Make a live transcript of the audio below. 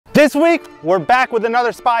This week, we're back with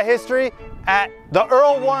another spy history at the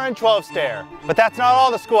Earl Warren 12 stair. But that's not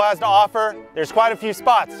all the school has to offer. There's quite a few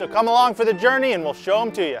spots, so come along for the journey and we'll show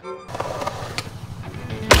them to you.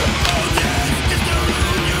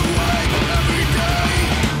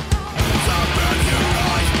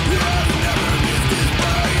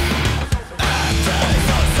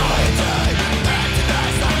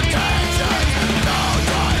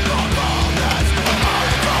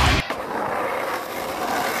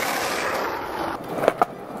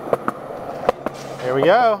 Here we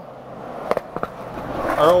go.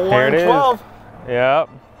 Earl Warren 12. Yep.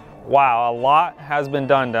 Wow, a lot has been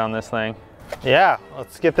done down this thing. Yeah,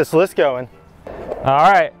 let's get this list going. All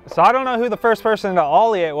right, so I don't know who the first person to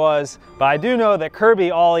ollie it was, but I do know that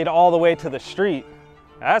Kirby ollied all the way to the street.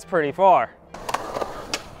 That's pretty far.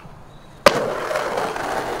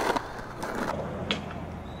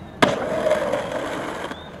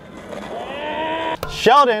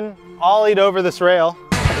 Sheldon ollied over this rail.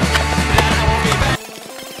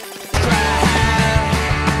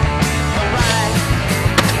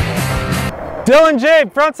 Dylan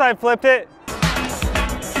Jaeb frontside flipped it.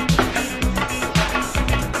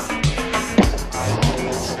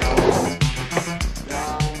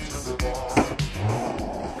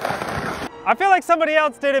 I feel like somebody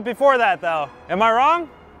else did it before that though. Am I wrong?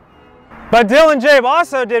 But Dylan Jaeb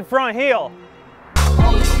also did front heel.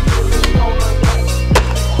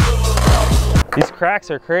 These cracks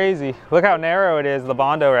are crazy. Look how narrow it is, the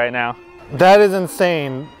Bondo right now. That is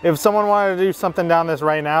insane. If someone wanted to do something down this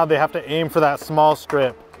right now, they have to aim for that small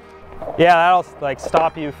strip. Yeah, that'll like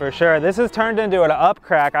stop you for sure. This has turned into an up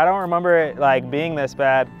crack. I don't remember it like being this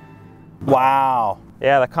bad. Wow.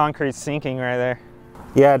 Yeah, the concrete's sinking right there.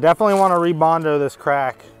 Yeah, definitely want to rebondo this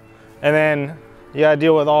crack. And then you gotta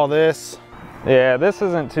deal with all this. Yeah, this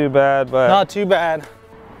isn't too bad, but not too bad.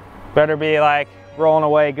 Better be like rolling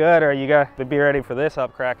away good or you got to be ready for this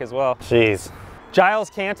up crack as well. Jeez. Giles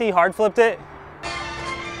Canty hard flipped it.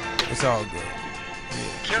 It's all good.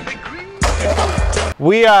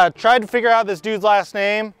 We tried to figure out this dude's last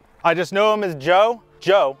name. I just know him as Joe.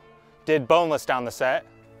 Joe did boneless down the set.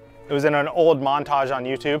 It was in an old montage on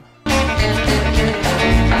YouTube.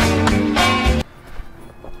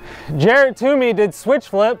 Jarrett Toomey did switch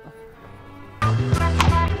flip.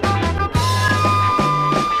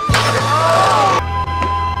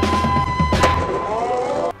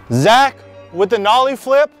 Zach with the nollie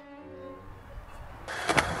flip.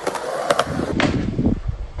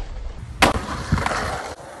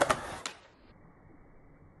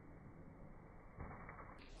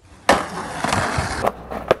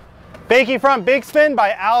 Fakie front big spin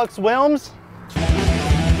by Alex Willms.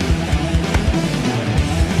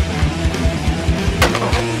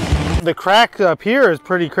 The crack up here is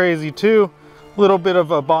pretty crazy too. A little bit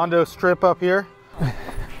of a Bondo strip up here.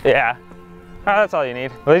 Yeah. Oh, that's all you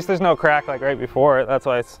need. At least there's no crack like right before it. That's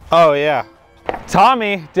why it's... Oh yeah.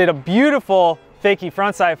 Tommy did a beautiful fakie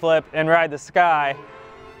frontside flip and ride the sky,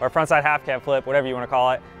 or frontside half cab flip, whatever you want to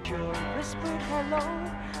call it.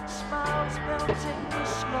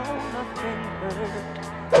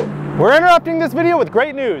 We're interrupting this video with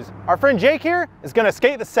great news. Our friend Jake here is going to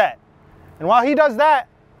skate the set. And while he does that,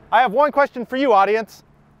 I have one question for you, audience.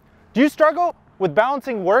 Do you struggle with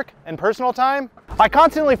balancing work and personal time? I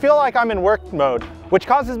constantly feel like I'm in work mode, which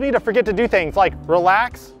causes me to forget to do things like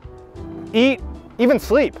relax, eat, even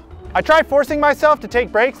sleep. I try forcing myself to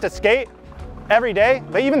take breaks to skate every day,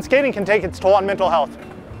 but even skating can take its toll on mental health.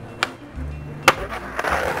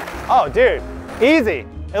 Oh dude, easy.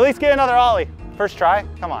 At least get another ollie. First try,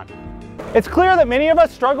 come on. It's clear that many of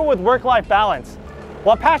us struggle with work-life balance.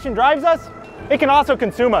 While passion drives us, it can also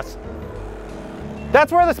consume us.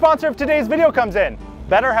 That's where the sponsor of today's video comes in,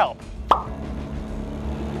 BetterHelp.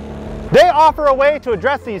 They offer a way to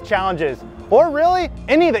address these challenges, or really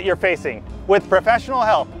any that you're facing, with professional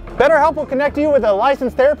help. BetterHelp will connect you with a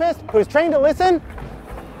licensed therapist who's trained to listen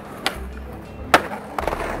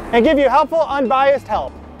and give you helpful, unbiased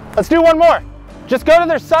help. Let's do one more. Just go to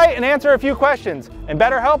their site and answer a few questions, and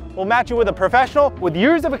BetterHelp will match you with a professional with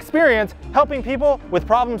years of experience helping people with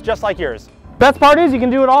problems just like yours. Best part is you can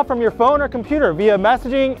do it all from your phone or computer via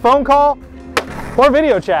messaging, phone call, or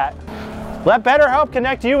video chat. Let BetterHelp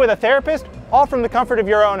connect you with a therapist, all from the comfort of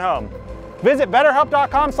your own home. Visit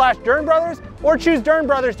betterhelp.com/DernBrothers or choose Dern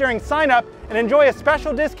Brothers during sign up and enjoy a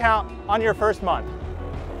special discount on your first month.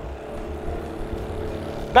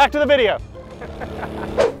 Back to the video.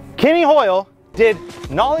 Kenny Hoyle did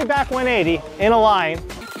nollie back 180 in a line.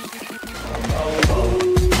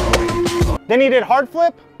 Then he did hard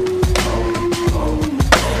flip,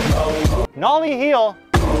 nollie heel,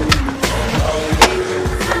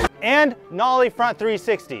 and nollie front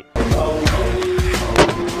 360.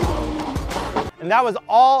 And that was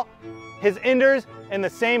all his enders in the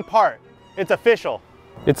same part. It's official.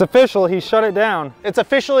 It's official, he shut it down. It's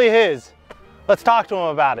officially his. Let's talk to him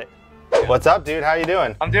about it. What's up, dude? How you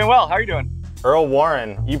doing? I'm doing well. How are you doing? Earl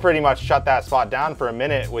Warren, you pretty much shut that spot down for a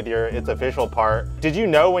minute with your It's Official part. Did you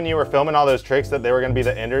know when you were filming all those tricks that they were gonna be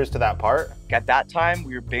the enders to that part? At that time,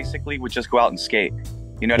 we would just go out and skate.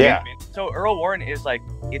 You know what I mean? So Earl Warren is like,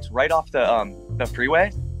 it's right off the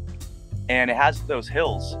freeway, and it has those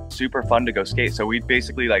hills. Super fun to go skate. So we'd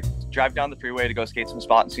basically like drive down the freeway to go skate some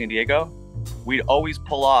spot in San Diego. We'd always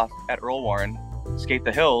pull off at Earl Warren, skate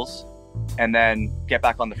the hills, and then get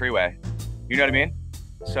back on the freeway. You know what I mean?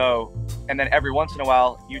 So, and then every once in a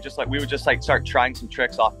while, we would just like start trying some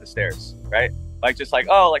tricks off the stairs, right? Like just like,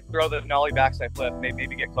 oh, like throw the nollie backside flip,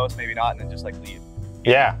 maybe get close, maybe not, and then just like leave.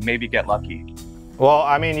 Yeah. Maybe get lucky. Well,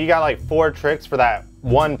 I mean, you got like 4 tricks for that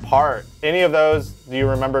one part. Any of those, do you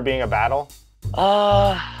remember being a battle?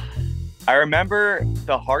 I remember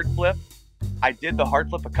the hard flip. I did the hard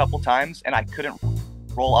flip a couple times and I couldn't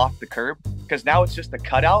roll off the curb because now it's just a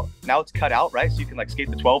cutout. Now it's cut out, right? So you can like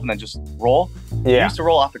skate the 12 and then just roll. Yeah. I used to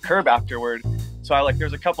roll off the curb afterward. So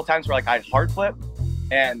there's a couple times where like I'd hard flip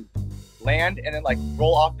and land and then like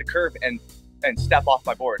roll off the curb and step off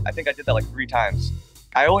my board. I think I did that like 3 times.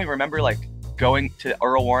 I only remember like going to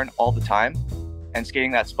Earl Warren all the time and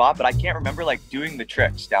skating that spot, but I can't remember like doing the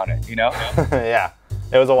tricks down it, you know? Yeah,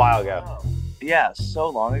 it was a while ago. Oh, yeah, so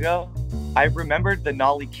long ago. I remembered the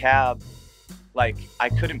nollie cab, like I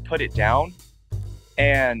couldn't put it down,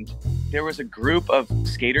 and there was a group of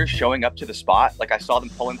skaters showing up to the spot. Like I saw them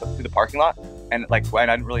pulling through the parking lot, and like I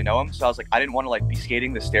didn't really know them, so I was like, I didn't want to like be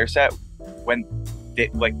skating the stair set when they,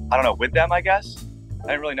 like, I don't know, with them, I guess. I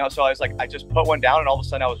didn't really know, so I was like, I just put one down, and all of a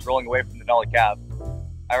sudden I was rolling away from the nollie cab.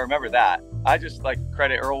 I remember that. I just like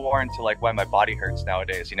credit Earl Warren to like why my body hurts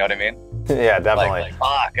nowadays. You know what I mean? Yeah, definitely. Like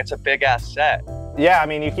fuck, it's a big ass set. Yeah, I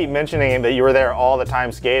mean, you keep mentioning that you were there all the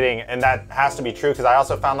time skating, and that has to be true because I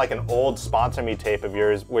also found like an old Sponsor Me tape of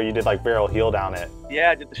yours where you did like barrel heel down it.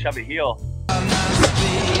 Yeah, I did the shove it heel.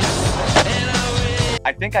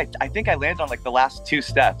 I think I landed on like the last 2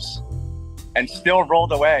 steps and still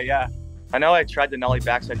rolled away. Yeah, I know I tried to nollie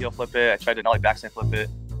backside heel flip it. I tried to nollie backside flip it.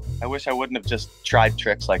 I wish I wouldn't have just tried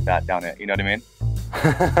tricks like that down it. You know what I mean?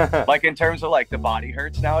 Like in terms of like the body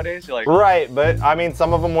hurts nowadays, you're like, right, but I mean,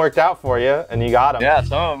 some of them worked out for you and you got them. Yeah,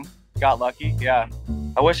 some of them got lucky. Yeah,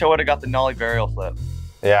 I wish I would have got the nollie burial flip.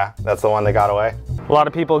 Yeah, that's the one that got away. A lot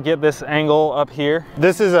of people get this angle up here.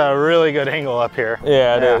 This is a really good angle up here.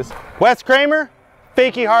 Yeah, it is. Wes Kremer,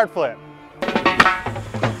 fakie hard flip.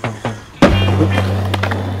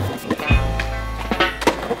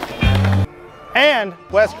 And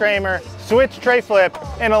Wes Kremer, switch tray flip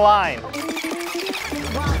in a line.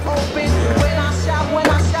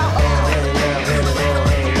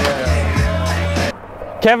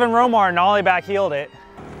 Kevin Romar nollie back heeled it.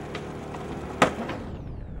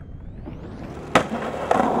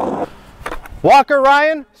 Walker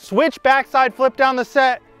Ryan, switch backside flip down the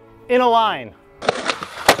set in a line.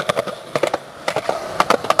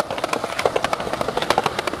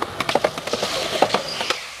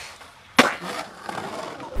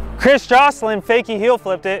 Chris Joslin fakie heel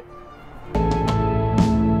flipped it.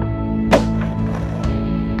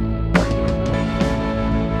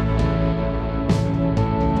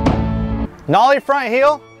 Nollie front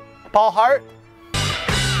heel, Paul Hart.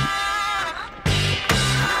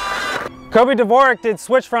 Koby Dvorak did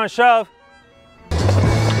switch front shove.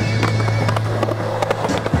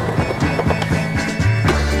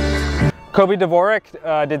 Koby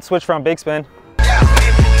Dvorak did switch front big spin.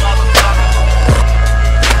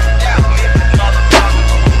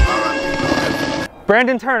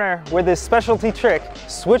 Brandon Turner, with his specialty trick,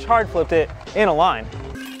 switch hard flipped it in a line.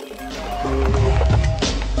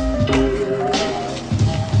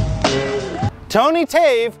 Tony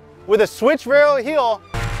Tave with a switch barrel heel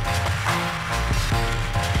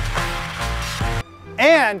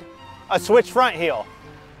and a switch front heel.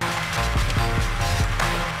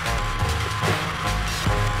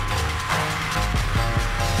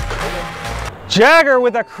 Jagger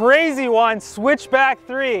with a crazy one, switch back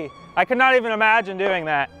 3. I could not even imagine doing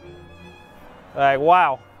that. Like,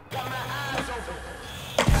 wow.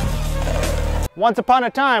 Once upon a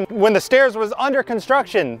time, when the stairs was under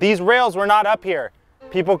construction, these rails were not up here.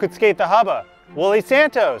 People could skate the hubba. Willy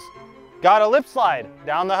Santos got a lip slide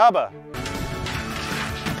down the hubba.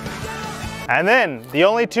 And then, the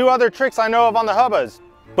only 2 other tricks I know of on the hubbas,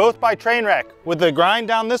 both by Trainwreck, with the grind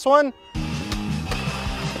down this one,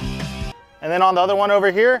 and then on the other one over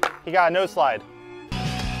here, he got a no slide.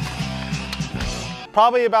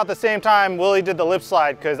 probably about the same time Willy did the lip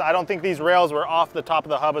slide, because I don't think these rails were off the top of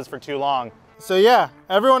the hubbas for too long. So yeah,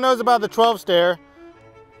 everyone knows about the 12 stair.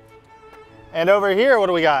 And over here, what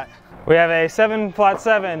do we got? We have a 7 flat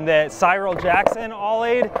 7 that Cyril Jackson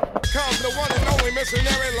ollied.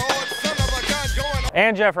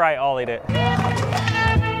 And Jeff Wright ollied it.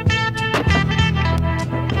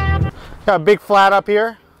 Got a big flat up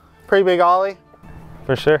here, pretty big ollie.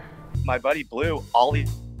 For sure. My buddy Blue ollied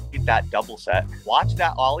that double set. Watch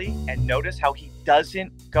that ollie and notice how he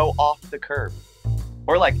doesn't go off the curb.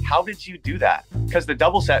 Or like, how did you do that? Because the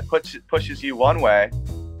double set pushes you one way,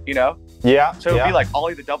 you know? Yeah. So it'd be like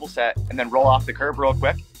ollie the double set and then roll off the curb real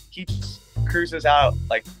quick. He just cruises out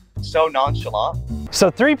like so nonchalant.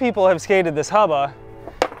 So 3 people have skated this hubba,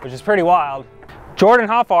 which is pretty wild. Jordan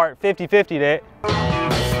Hoffart 50-50'd it.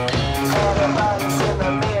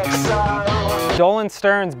 Dolan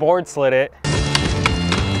Stearns board slid it.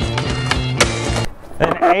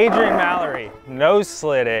 Then Adrian Mallory nose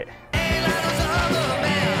slid it.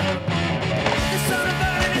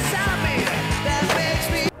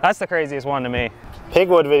 That's the craziest one to me.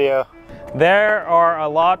 Pigwood video. There are a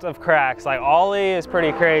lot of cracks. Like ollie is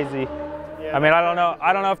pretty crazy. Yeah, I mean, I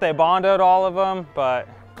don't know if they bondoed all of them, but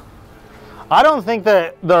I don't think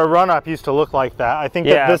that the run-up used to look like that. I think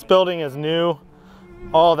that this building is new.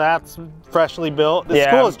 All that's freshly built. The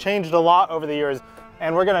school has changed a lot over the years,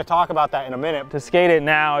 and we're gonna talk about that in a minute. To skate it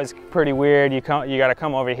now is pretty weird. You gotta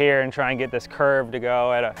come over here and try and get this curve to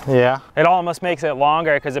go at a... Yeah. It almost makes it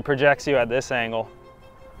longer because it projects you at this angle.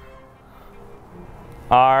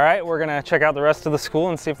 All right, we're gonna check out the rest of the school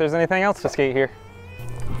and see if there's anything else to skate here.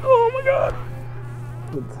 Oh my God.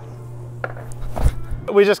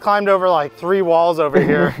 We just climbed over like 3 walls over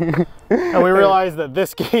here and we realized that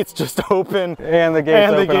this gate's just open and the gate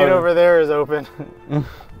over there is open.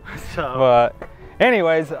 So. But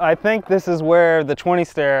anyways, I think this is where the 20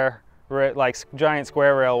 stair, like giant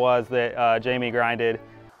square rail was that Jamie grinded.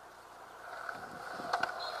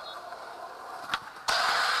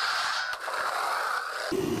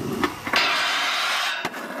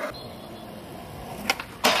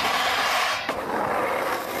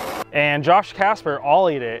 And Josh Kasper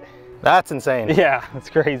ollied it. That's insane. Yeah, that's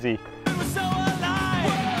crazy.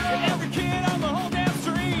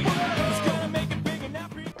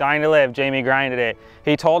 Dying to Live, Jamie grinded it.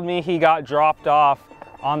 He told me he got dropped off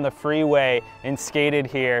on the freeway and skated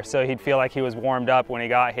here so he'd feel like he was warmed up when he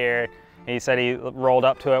got here. He said he rolled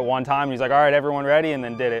up to it one time. He's like, all right, everyone ready? And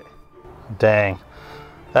then did it. Dang.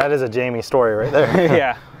 That is a Jamie story right there.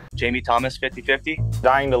 Yeah. Jamie Thomas, 50-50.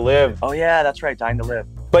 Dying to Live. Oh yeah, that's right, Dying to Live.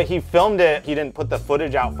 But he filmed it, he didn't put the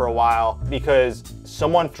footage out for a while because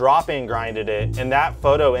someone drop-in grinded it and that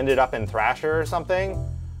photo ended up in Thrasher or something.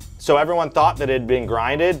 So everyone thought that it had been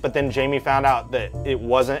grinded, but then Jamie found out that it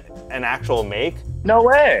wasn't an actual make. No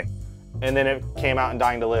way. And then it came out in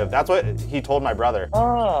Dying to Live. That's what he told my brother.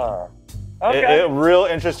 Oh, okay. A real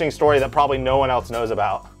interesting story that probably no one else knows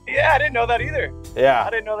about. Yeah, I didn't know that either. Yeah. I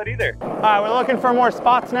didn't know that either. All right, we're looking for more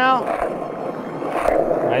spots now.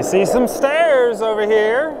 I see some stairs over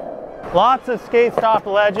here. Lots of skate stop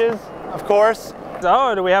ledges, of course.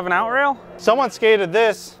 Oh, do we have an out rail? Someone skated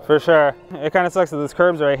this. For sure. It kind of sucks that this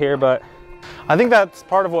curb's right here, but I think that's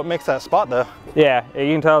part of what makes that spot though. yeah,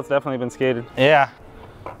 you can tell it's definitely been skated. Yeah.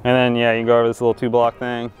 And then yeah, you can go over this little 2-block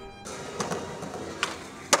thing.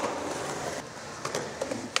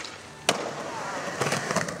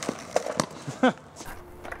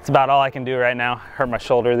 It's about all I can do right now. Hurt my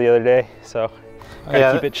shoulder the other day, so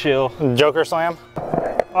gotta keep it chill. Joker slam.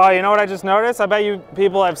 Oh, you know what I just noticed? I bet you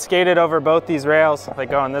people have skated over both these rails, like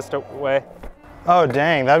going this way. Oh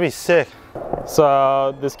dang, that'd be sick.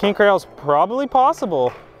 So this kink rail's probably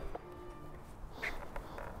possible.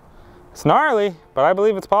 It's gnarly, but I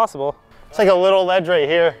believe it's possible. It's like a little ledge right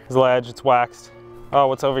here. This ledge, it's waxed. Oh,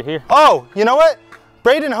 what's over here? Oh, you know what?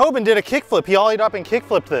 Braden Hoban did a kickflip. He ollied up and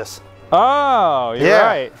kickflipped this. Oh, you're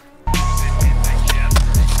right.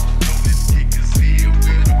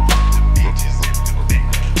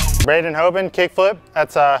 Braden Hoban, kickflip.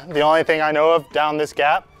 That's the only thing I know of down this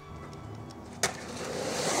gap.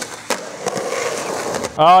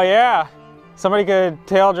 Oh yeah. Somebody could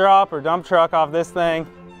tail drop or dump truck off this thing,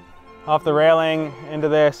 off the railing into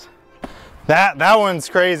this. That one's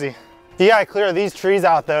crazy. You gotta clear these trees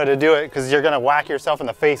out though to do it because you're gonna whack yourself in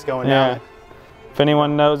the face going down. If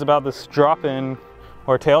anyone knows about this drop-in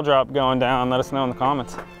or tail drop going down, let us know in the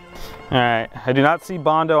comments. All right, I do not see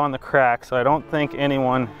Bondo on the crack, so I don't think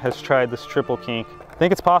anyone has tried this triple kink. I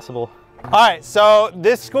think it's possible. All right, so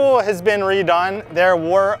this school has been redone. There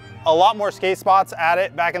were a lot more skate spots at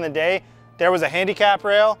it back in the day. There was a handicap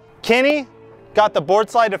rail. Kenny got the board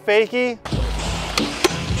slide to fakie.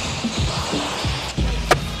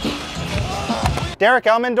 Derek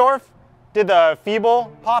Elmendorf did the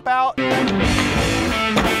feeble pop out,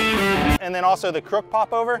 and then also the crook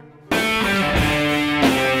pop over.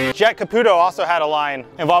 Jet Caputo also had a line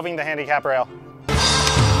involving the handicap rail.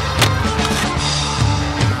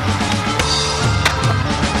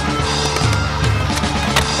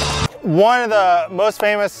 One of the most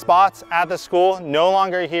famous spots at the school, no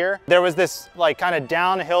longer here. There was this like kind of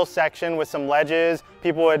downhill section with some ledges.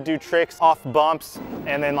 People would do tricks off bumps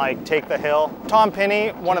and then like take the hill. Tom Penny,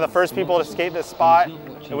 one of the first people to skate this spot.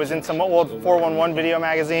 It was in some old 411 video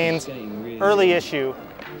magazines. Early issue,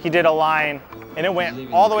 he did a line and it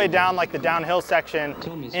went all the way down like the downhill section,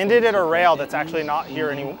 ended at a rail that's actually not here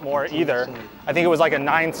anymore either. I think it was like a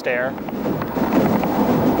 9 stair.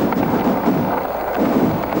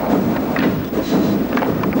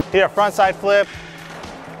 He did a front side flip,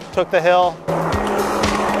 took the hill.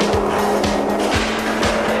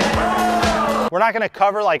 We're not gonna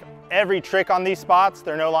cover like every trick on these spots.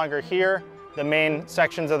 They're no longer here. The main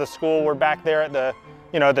sections of the school were back there at the,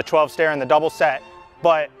 the 12 stair and the double set.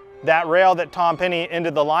 But that rail that Tom Penny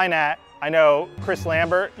ended the line at, I know Chris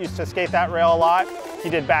Lambert used to skate that rail a lot. He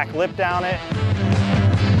did back lip down it.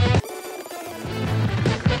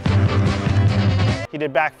 He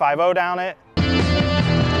did back 5-0 down it.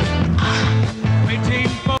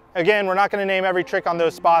 Again, we're not going to name every trick on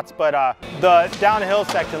those spots, but the downhill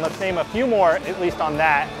section, let's name a few more, at least on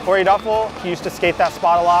that. Koby Duffel, he used to skate that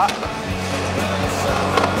spot a lot.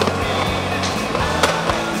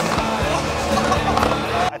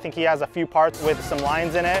 I think he has a few parts with some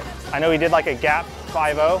lines in it. I know he did like a gap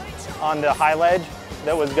 5-0 on the high ledge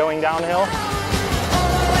that was going downhill.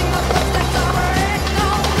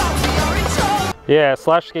 Yeah,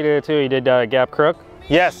 Slash skated it too. He did gap crook.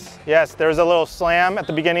 Yes, yes, there was a little slam at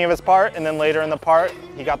the beginning of his part, and then later in the part,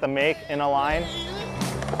 he got the make in a line.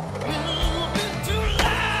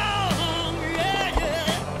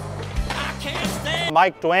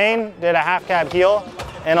 Mike Dwayne did a half cab heel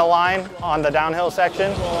in a line on the downhill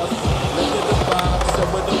section.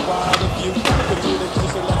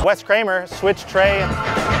 Wes Kremer switched tray.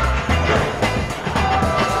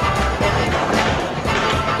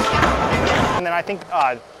 And then I think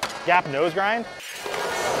gap nose grind.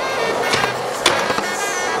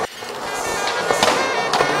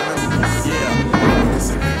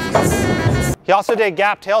 He also did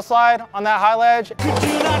gap tail slide on that high ledge.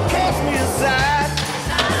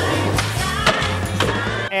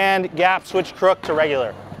 And gap switch crook to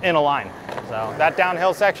regular in a line. So that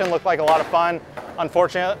downhill section looked like a lot of fun.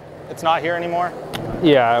 Unfortunate, it's not here anymore.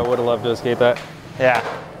 Yeah, I would have loved to skate that. Yeah.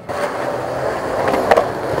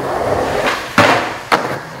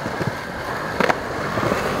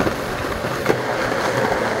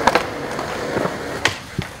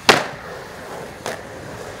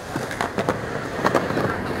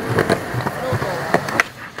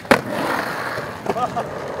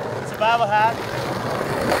 Survival hat.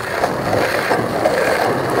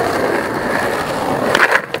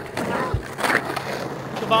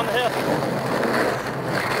 Up on the hill.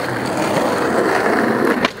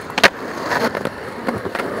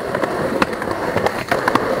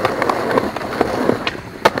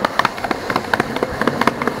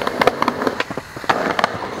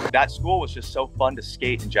 That school was just so fun to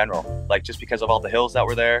skate in general, like just because of all the hills that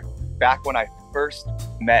were there. Back when I first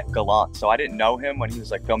met Gallant, so I didn't know him when he was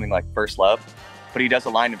like filming like First Love, but he does a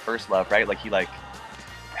line in First Love, right? Like he like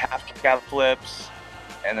half cab flips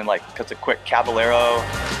and then like cuts a quick caballero.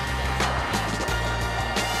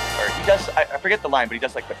 Or he does, I forget the line, but he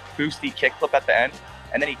does like the boosty kickflip at the end.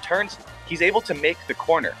 And then he turns, he's able to make the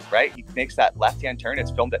corner, right? He makes that left-hand turn, it's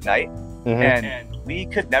filmed at night. And we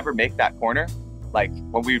could never make that corner. Like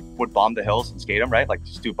when we would bomb the hills and skate them, right? Like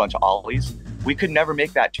just do a bunch of ollies. We could never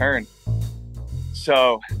make that turn.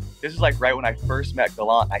 So this is like right when I first met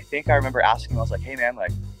Gallant. I think I remember asking him, I was like, hey man,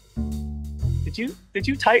 like, did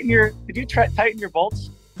you tighten your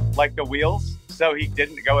bolts, like the wheels, so he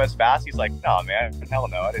didn't go as fast? He's like, no man, hell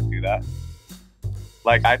no, I didn't do that.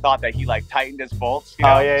 Like I thought that he like tightened his bolts, you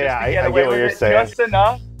know, oh yeah, I get what you're saying. Just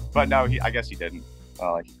enough, but no, I guess he didn't.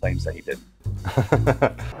 Like he claims that he didn't.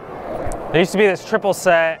 There used to be this triple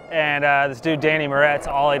set, and this dude Danny Moretz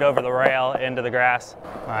ollied over the rail into the grass.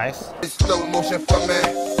 Nice. Slow motion for me.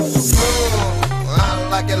 I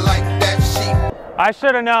like it like that sheep. I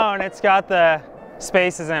should have known. It's got the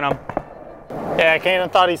spaces in them. Yeah, Kanaan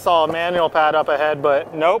thought he saw a manual pad up ahead,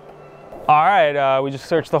 but nope. All right, we just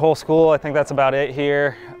searched the whole school. I think that's about it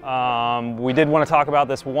here. We did want to talk about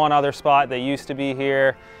this one other spot that used to be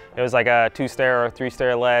here. It was like a 2-stair or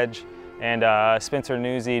 3-stair ledge. And Spencer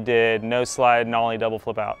Newsy did no slide, nollie, double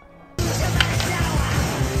flip out.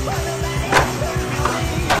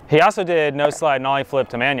 He also did no slide nollie flip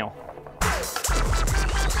to manual.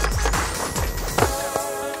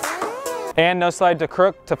 And no slide to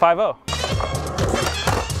crook to 5-0.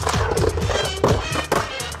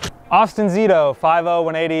 Austin Zito, 5-0,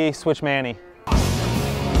 180, switch Manny.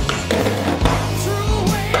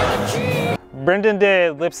 Brendan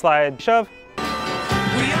did lip slide shove.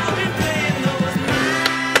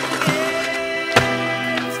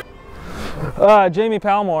 Jamie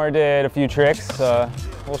Palmore did a few tricks.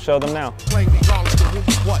 We'll show them now.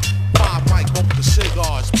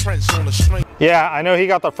 Yeah, I know he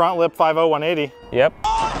got the front lip 5-0, 180. Yep.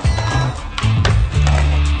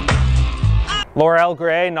 Laurel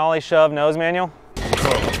Gray, nollie shove nose manual.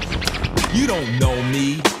 You don't know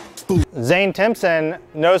me. Zane Timpson,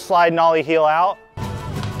 nose slide nollie heel out.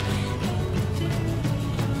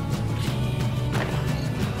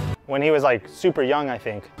 When he was like super young, I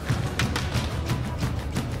think.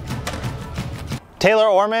 Taylor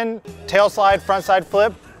Orman, tail slide, front side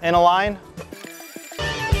flip in a line.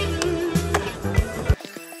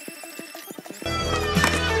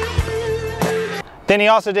 Then he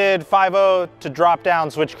also did 5-0 to drop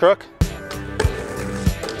down, switch crook.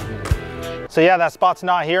 So yeah, that spot's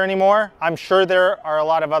not here anymore. I'm sure there are a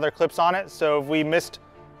lot of other clips on it. So if we missed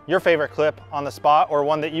your favorite clip on the spot or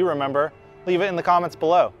one that you remember, leave it in the comments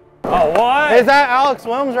below. Oh, what? Is that Alex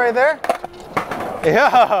Wilms right there?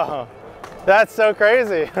 Yeah, that's so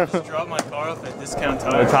crazy. Just dropped my car off at Discount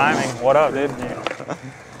Tire. The timing. What up, dude?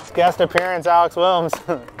 Guest appearance, Alex Wilms.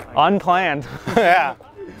 Unplanned. Yeah.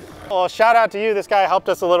 Well, shout out to you. This guy helped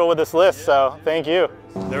us a little with this list, so thank you.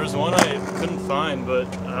 There was one I couldn't find, but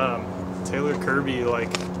Taylor Kirby like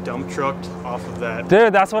dump trucked off of that.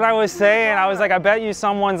 Dude, that's what I was saying. I was like, I bet you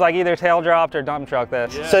someone's like either tail dropped or dump trucked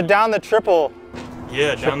this. Yeah. So down the triple.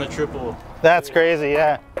 Yeah, down the triple. That's crazy,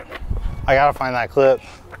 yeah. I gotta find that clip.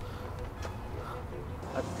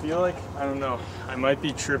 I feel like, I don't know, I might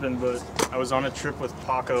be tripping, but I was on a trip with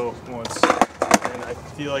Paco once, and I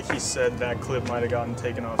feel like he said that clip might have gotten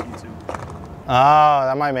taken off YouTube. Oh,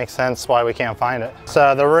 that might make sense why we can't find it.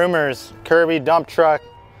 So the rumors, Kirby dump truck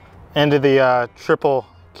into the triple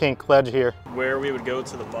kink ledge here. Where we would go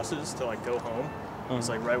to the buses to like go home, it's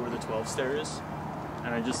like right where the 12 stair is.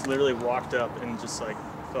 And I just literally walked up and just like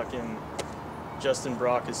fucking Justin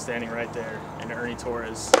Brock is standing right there and Ernie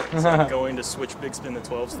Torres is like going to switch big spin the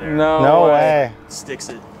 12 stair. No way. Sticks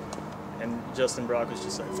it. And Justin Brock was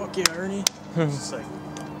just like, fuck yeah, Ernie. It's just like,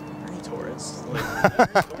 Ernie Torres.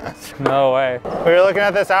 Like, No way. We were looking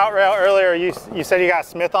at this out rail earlier. You said you got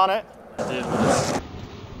Smith on it? I did.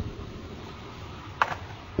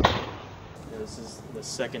 Yeah, this is the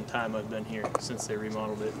second time I've been here since they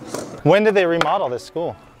remodeled it. When did they remodel this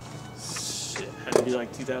school? Shit, had to be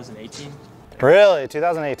like 2018. Really,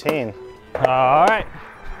 2018. All right,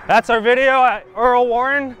 that's our video at Earl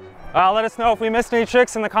Warren. Let us know if we missed any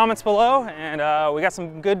tricks in the comments below, and we got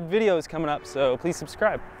some good videos coming up, so please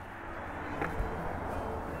subscribe.